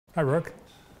Hi, Rick.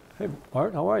 Hey,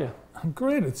 Bart, how are you? I'm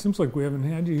great. It seems like we haven't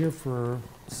had you here for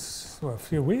a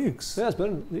few weeks. Yeah, it's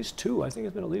been at least two. I think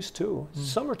it's been at least two. It's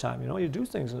summertime, you know, you do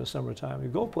things in the summertime. You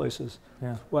go places.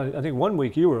 Yeah. Well, I think 1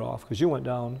 week you were off because you went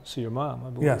down to see your mom, I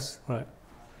believe. Yes. Right.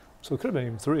 So it could have been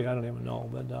even 3. I don't even know.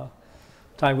 But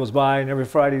time goes by, and every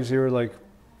Friday's here like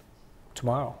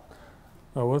tomorrow.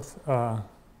 Well, with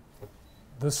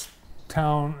this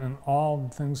town and all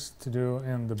the things to do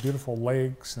and the beautiful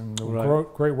lakes and the Right.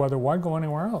 great weather, why go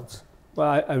anywhere else?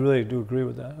 Well, I really do agree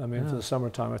with that. I mean, Yeah. for the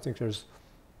summertime, I think there's,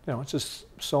 you know, it's just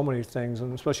so many things,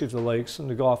 and especially for the lakes and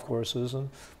the golf courses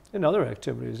and other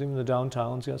activities. Even the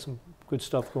downtown's got some good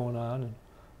stuff going on. And,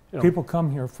 you know, People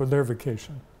come here for their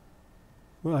vacation.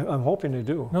 well, I'm hoping they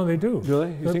do. No, they do.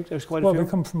 Really? You think there's quite a Well, few? they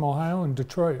come from Ohio and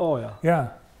Detroit. Oh, yeah. Yeah.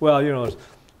 Well, you know,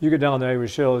 you get down the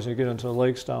Irish Hills, you get into the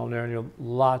lakes down there, and you have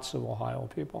lots of Ohio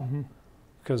people. Mhm.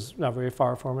 Because not very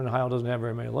far from it, Ohio doesn't have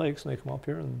very many lakes, and they come up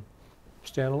here and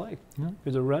stay on the lake. Yeah.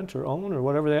 Either rent or own or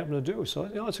whatever they happen to do. So,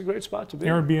 you know, it's a great spot to be.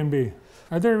 Airbnb.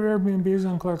 Are there Airbnbs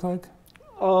on Clark Lake?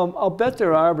 I'll bet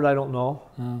there are, but I don't know.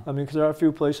 Oh. I mean, because there are a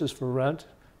few places for rent.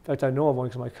 In fact, I know of one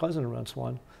because my cousin rents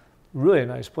one. Really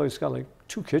nice place. It's got like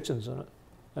 2 kitchens in it,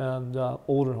 and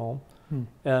older home. Hmm.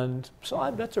 And so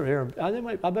I bet they're I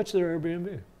bet you they're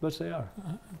Airbnb. I bet they are.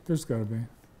 There's got to be.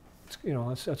 You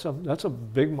know, that's a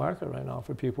big market right now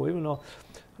for people. Even though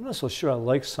I'm not so sure I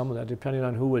like some of that, depending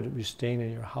on who would be staying in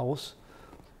your house.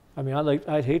 I mean,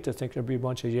 I'd hate to think there'd be a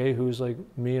bunch of yahoos like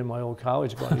me and my old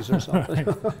college buddies or something.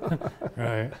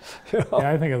 Right. You know?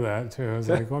 Yeah, I think of that too. It's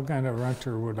like, what kind of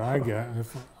renter would I get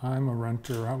if I'm a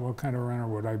renter? What kind of renter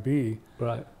would I be?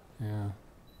 Right. Yeah.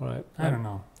 Right. I don't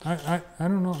know. I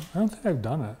don't know. I don't think I've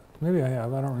done it. Maybe I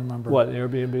have. I don't remember. What,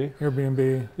 Airbnb?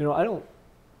 Airbnb. You know, I don't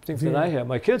think that I have.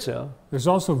 My kids have. There's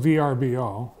also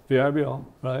VRBO VRBO,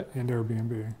 right? and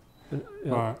Airbnb. And,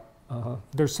 you know, But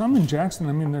there's some in Jackson.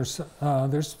 I mean, there's I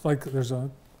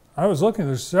was looking.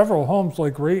 There's several homes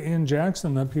like right in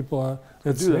Jackson that people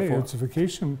that do that say for. it's a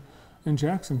vacation in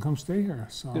Jackson. Come stay here.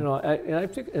 So you know, and I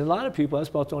think a lot of people, that's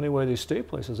about the only way they stay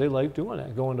places. They like doing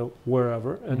that, going to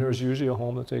wherever, and there's usually a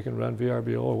home that they can rent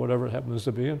VRBO or whatever it happens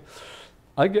to be. And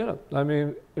I get it. I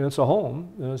mean, it's a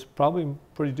home, and it's probably in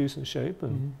pretty decent shape,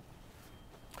 and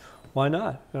why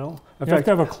not? You know, in you have to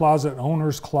have a closet,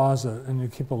 owner's closet, and you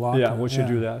keep a lock. yeah, on it. we should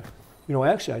do that. You know,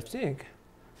 actually, I think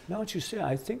now that you say it,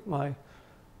 I think my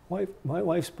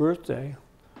wife's birthday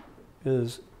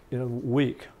is in a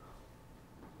week,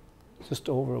 just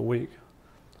over a week,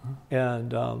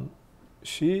 and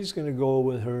she's going to go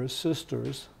with her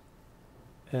sisters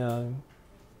and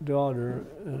daughter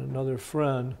and another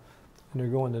friend, and they're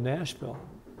going to Nashville.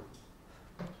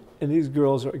 And these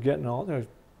girls are getting all their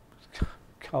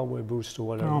cowboy boots to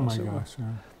whatever. Oh my gosh! Yeah.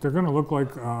 They're going to look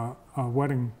like a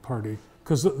wedding party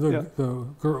because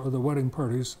the wedding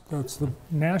parties. That's the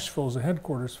Nashville's the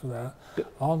headquarters for that.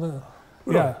 All the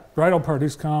bridal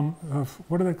parties come.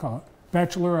 What do they call it?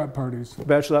 Bachelorette parties.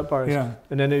 Bachelorette parties. Yeah.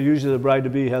 And then usually the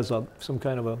bride-to-be has some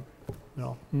kind of a, you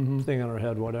know, thing on her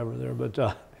head, whatever there. But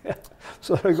yeah.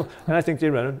 So there you go. And I think they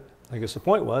rented. I guess the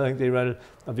point was, I think they rented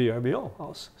a VRBO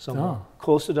house somewhere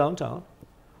close to downtown,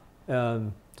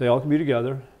 and they all can be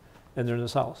together, and they're in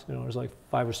this house. You know, there's like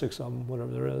 5 or 6 of them,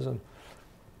 whatever there is, and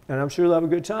I'm sure they'll have a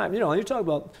good time. You know, you talk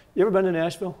about, you ever been to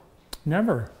Nashville?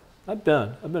 Never. I've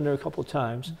been there a couple of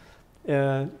times,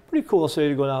 and pretty cool city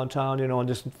to go downtown, you know, and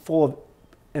just full of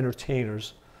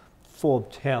entertainers, full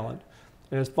of talent.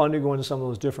 And it's fun to go into some of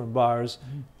those different bars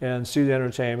and see the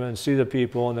entertainment and see the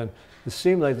people. And then it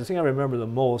seemed like, the thing I remember the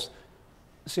most,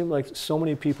 it seemed like so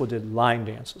many people did line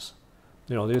dances.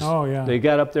 You know, they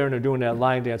got up there and they're doing that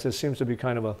line dance. It seems to be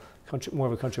kind of a more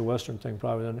of a country western thing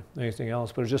probably than anything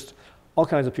else. But it's just all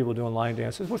kinds of people doing line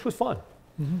dances, which was fun.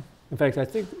 In fact, I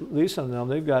think Lisa and them,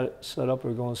 they've got it set up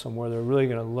or going somewhere. They're really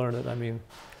going to learn it. I mean,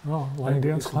 line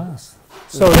dance class.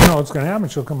 So you know what's going to happen.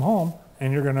 She'll come home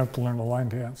and you're going to have to learn the line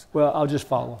dance. Well, I'll just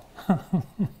follow.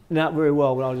 Not very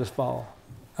well, but I'll just follow.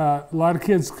 A lot of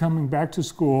kids coming back to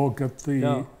school get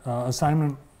the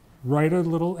assignment. Write a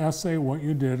little essay what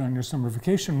you did on your summer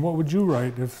vacation. What would you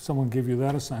write if someone gave you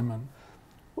that assignment?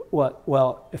 What?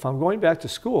 Well, if I'm going back to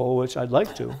school, which I'd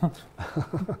like to,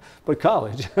 but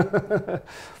college,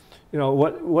 you know,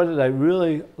 what did I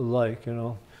really like, you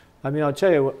know? I mean, I'll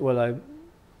tell you what I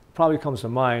probably comes to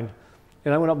mind,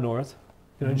 and I went up north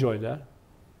and enjoyed that.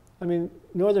 I mean,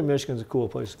 northern Michigan's a cool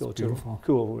place to go to. Beautiful.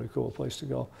 Cool, really cool place to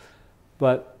go.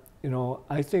 But, you know,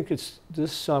 I think it's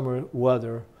this summer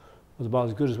weather was about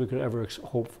as good as we could ever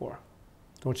hope for.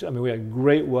 Don't you? I mean, we had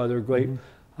great weather, great,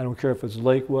 I don't care if it's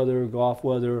lake weather, golf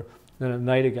weather. Then at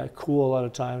night it got cool a lot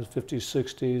of times, 50s,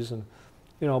 60s, and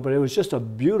you know, but it was just a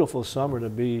beautiful summer to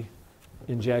be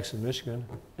in Jackson, Michigan,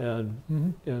 and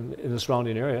in the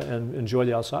surrounding area, and enjoy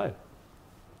the outside.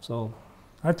 So,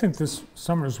 I think this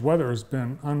summer's weather has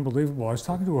been unbelievable. I was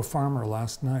talking to a farmer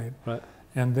last night, right.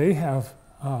 and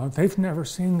they've never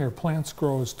seen their plants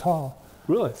grow as tall.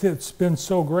 Really? It's been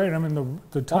so great. I mean,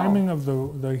 the timing of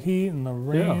the heat and the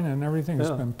rain and everything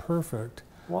has been perfect.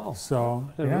 Wow. So,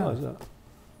 I didn't realize that.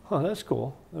 Huh, that's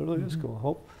cool. That really is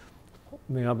cool.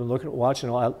 I mean, I've been watching.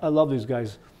 I love these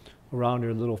guys around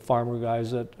here, little farmer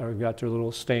guys that got their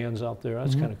little stands out there.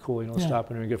 That's kind of cool, you know, stop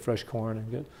in there and get fresh corn and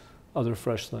get other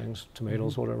fresh things,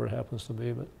 tomatoes, whatever it happens to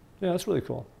be. But yeah, that's really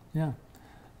cool. Yeah.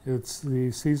 It's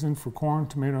the season for corn,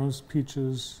 tomatoes,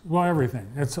 peaches, well, everything.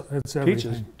 It's everything.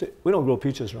 Peaches? We don't grow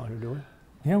peaches around here, do we?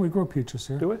 Yeah, we grow peaches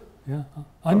here. Do we? Yeah.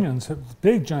 Onions,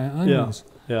 big giant onions.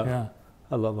 Yeah.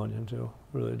 I love onion too,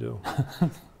 really do.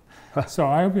 So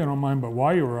I hope you don't mind, but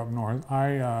while you were up north,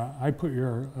 I put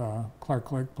your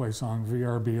Clark Lake place on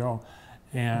VRBO.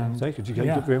 And thank you. Did you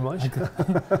get very much?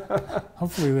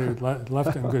 Hopefully they left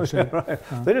it in good shape. Right.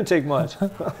 They didn't take much.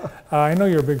 I know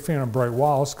you're a big fan of Bright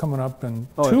Walls coming up in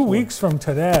 2 weeks from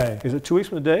today. Is it 2 weeks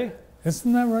from today?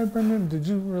 Isn't that right, Brendan? Did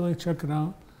you really check it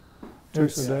out? 2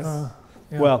 weeks from today?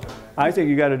 Well, I think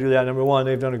you got to do that. Number one,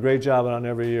 they've done a great job on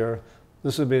every year.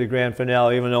 This will be the grand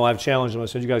finale, even though I've challenged them. I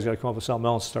said, you guys got to come up with something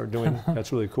else to start doing.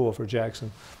 That's really cool for Jackson.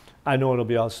 I know it'll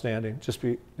be outstanding. It's just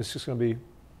going to be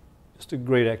just a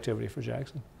great activity for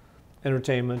Jackson.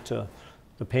 Entertainment to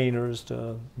the painters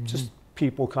to just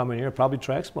people coming here. Probably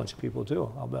attracts a bunch of people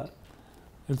too, I'll bet.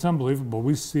 It's unbelievable.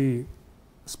 We see,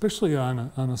 especially on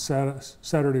a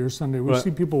Saturday or Sunday, we see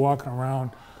people walking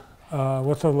around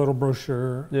with a little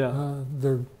brochure. Yeah.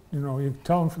 They're, you know, you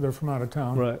tell them they're from out of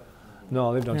town. Right.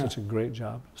 No, they've done such a great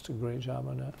job. Just a great job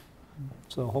on that.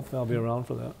 So hopefully I'll be around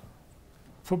for that.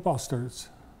 Football starts.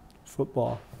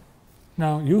 Football.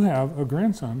 Now, you have a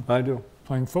grandson. I do.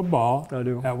 Playing football I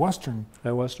do. at Western.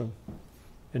 At Western.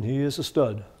 And he is a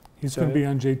stud. He's going to be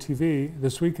on JTV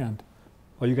this weekend.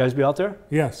 Will you guys be out there?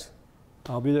 Yes.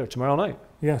 I'll be there tomorrow night.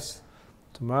 Yes.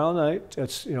 Tomorrow night,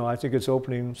 it's, you know, I think it's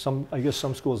opening, I guess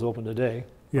some schools open today.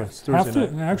 Yes.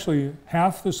 Actually,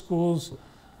 half the schools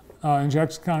in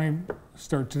Jackson County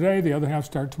start today, the other half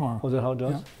start tomorrow. Oh, is that how it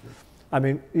does? Yeah. I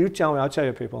mean, you tell me, I'll tell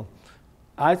you people,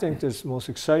 I think this most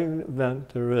exciting event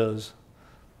there is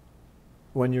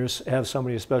when you have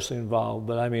somebody especially involved.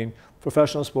 But I mean,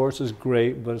 professional sports is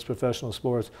great, but it's professional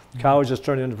sports. College has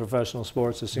turned into professional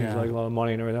sports. It seems like a lot of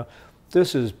money and everything.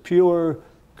 This is pure,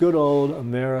 good old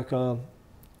America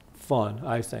fun,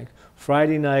 I think.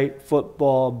 Friday night,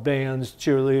 football, bands,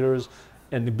 cheerleaders,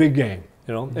 and the big game,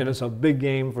 you know? And it's a big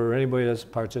game for anybody that's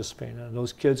participating. And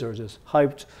those kids are just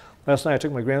hyped. Last night I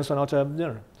took my grandson out to have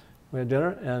dinner. We had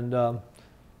dinner, and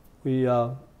you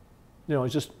know,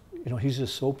 it's just, you know, he's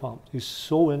just so pumped. He's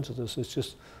so into this. It's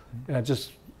just, and I'm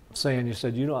just saying, you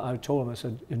said, you know, I told him, I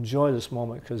said, enjoy this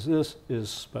moment because this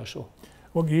is special.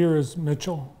 What year is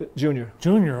Mitchell? Junior.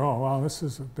 Junior, oh wow, this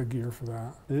is a big year for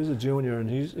that. He's a junior, and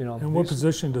he's, you know. And what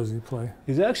position does he play?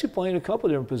 He's actually playing a couple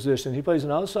different positions. He plays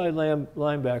an outside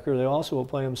linebacker. They also will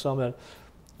play him some at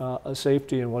a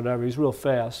safety and whatever. He's real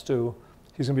fast too.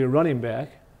 He's going to be a running back.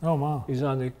 Oh wow. He's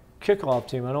on the kickoff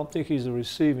team. I don't think he's a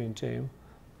receiving team.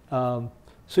 So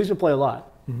he's going to play a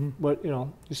lot. But, you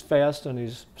know, he's fast and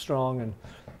he's strong, and,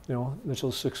 you know,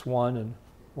 Mitchell's 6'1" and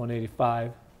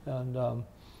 185. And,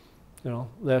 you know,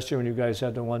 last year when you guys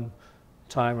had the one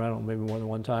time, I don't know, maybe more than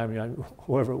one time, you know,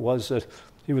 whoever it was said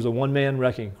he was a one-man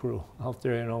wrecking crew out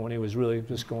there, you know, when he was really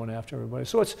just going after everybody.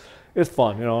 So it's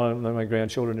fun, you know, and my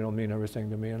grandchildren, you know, mean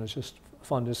everything to me, and it's just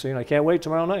fun to see. And I can't wait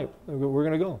tomorrow night. We're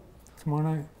going to go.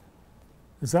 Tomorrow night?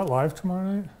 Is that live tomorrow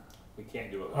night? We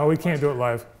can't do it live. Oh, we can't do it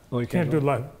live. Oh, you Can't do it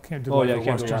live. Can't do Oh, live yeah, at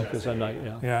can't do Western. live because at night,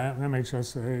 yeah. Yeah, that makes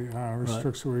us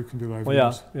restricts where you can do live. Well, yeah,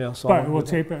 videos. yeah. So But we'll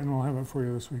tape it and we'll have it for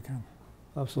you this weekend.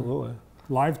 Absolutely.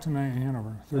 Live tonight in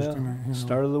Hanover, Thursday night in Hanover.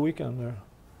 Start of the weekend there.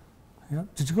 Yeah.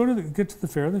 Did you go to get to the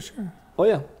fair this year? Oh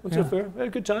yeah, went to the fair. We had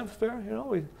a good time at the fair. You know,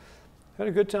 we had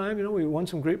a good time. You know, we won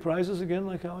some great prizes again,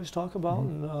 like I always talk about.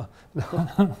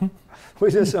 And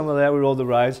we did some of that. We rode the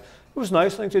rides. It was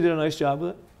nice. I think they did a nice job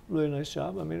with it. Really nice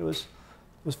job. I mean, it was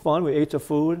fun. We ate the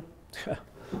food.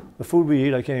 The food we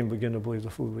eat, I can't even begin to believe the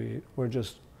food we eat. We're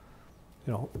just,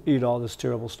 you know, eat all this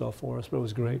terrible stuff for us, but it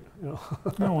was great. You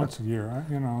know. Once a year,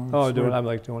 you know. Oh, I do it. I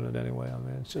like doing it anyway. I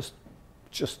mean, it's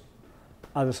just,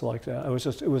 I just like that.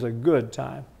 It was a good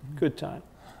time. Good time.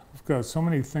 We've got so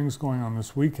many things going on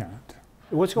this weekend.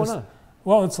 What's going on?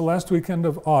 Well, it's the last weekend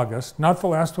of August, not the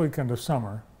last weekend of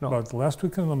summer, No. but the last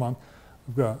weekend of the month.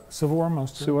 We've got Civil War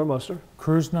Muster, Civil War Muster.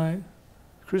 Cruise Night,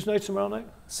 Cruise night tomorrow night?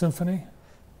 Symphony.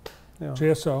 Yeah.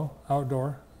 JSO,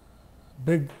 outdoor.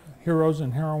 Big Heroes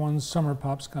and Heroines Summer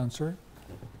Pops concert.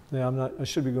 Yeah, I'm not. I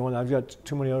should be going. I've got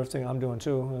too many other things I'm doing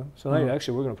too. So tonight,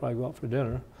 actually, we're going to probably go out for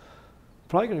dinner.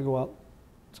 Probably going to go out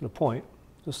to the point,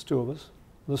 just the two of us,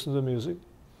 listen to the music.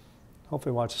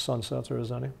 Hopefully, watch the sunset if there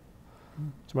is any.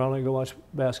 Tomorrow night, go watch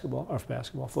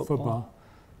football.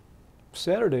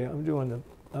 Saturday, I'm going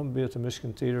to be at the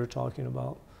Michigan Theater talking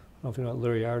about. I don't know if you know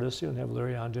Larry Artist. You didn't have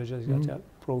Larry on, did you? He's got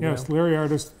that program. Yes, Larry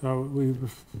Artist.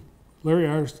 Larry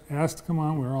Artist asked to come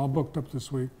on. We're all booked up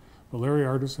this week. But Larry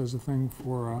Artist has a thing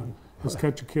for his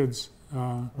Catch a Kids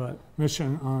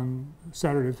mission on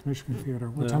Saturday at the Michigan Theater.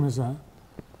 What time is that?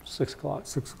 6 o'clock.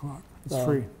 6 o'clock. It's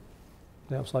free.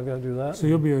 Yeah, so I've got to do that. So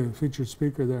you'll be a featured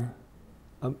speaker there.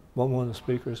 I'm one of the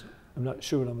speakers. I'm not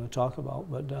sure what I'm going to talk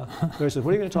about, but Larry says,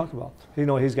 "What are you going to talk about?" You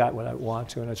know, he's got what I want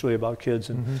to, and it's really about kids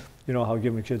and you know how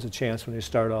giving kids a chance when they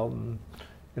start out, and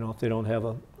you know if they don't have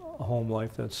a home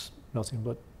life that's nothing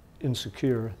but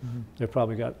insecure, they've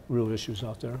probably got real issues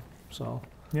out there. So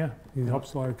yeah, he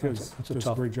helps a lot of kids. It's a does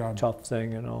tough, great job. Tough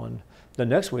thing, you know. And then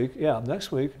next week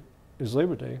is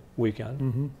Labor Day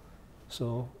weekend.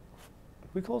 So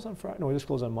we close on Friday. No, we just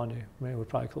close on Monday. Maybe we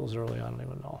probably close early. I don't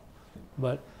even know.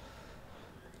 But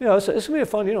you know, it's gonna be a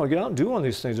fun. You know, get out and do one of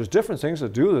these things. There's different things to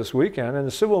do this weekend. And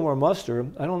the Civil War muster.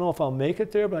 I don't know if I'll make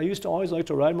it there, but I used to always like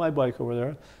to ride my bike over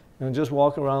there and just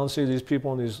walk around and see these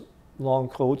people in these long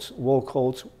coats, wool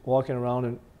coats, walking around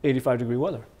in 85-degree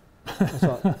weather. I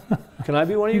thought, can I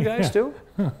be one of you guys too?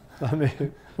 I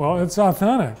mean, well, it's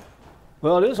authentic.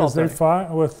 Well, it is authentic. Because they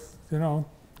fought with, you know,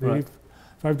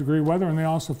 85-degree weather, and they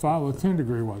also fought with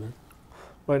 10-degree weather.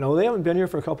 Right. Now, they haven't been here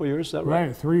for a couple of years, is that right?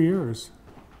 Right, 3 years.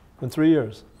 In 3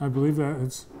 years. I believe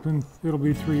that it'll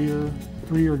be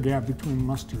three-year gap between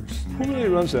musters. Who really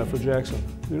runs that for Jackson?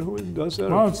 Do you know who does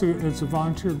that? Well, it's a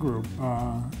volunteer group,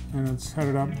 and it's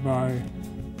headed up by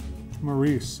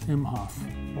Maurice Imhoff.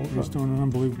 Okay. He's doing an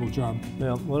unbelievable job.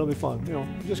 Yeah, well, it'll be fun. You know,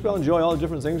 just go out and enjoy all the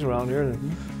different things around here.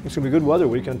 And it's gonna be a good weather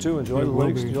weekend too. Enjoy the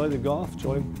lakes, enjoy the golf,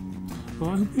 enjoy.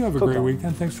 Well, you have a great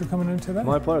weekend. Thanks for coming in today.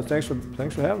 My pleasure. Thanks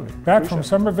for having me. Back from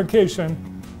summer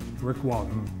vacation, Ric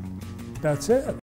Walton. That's it.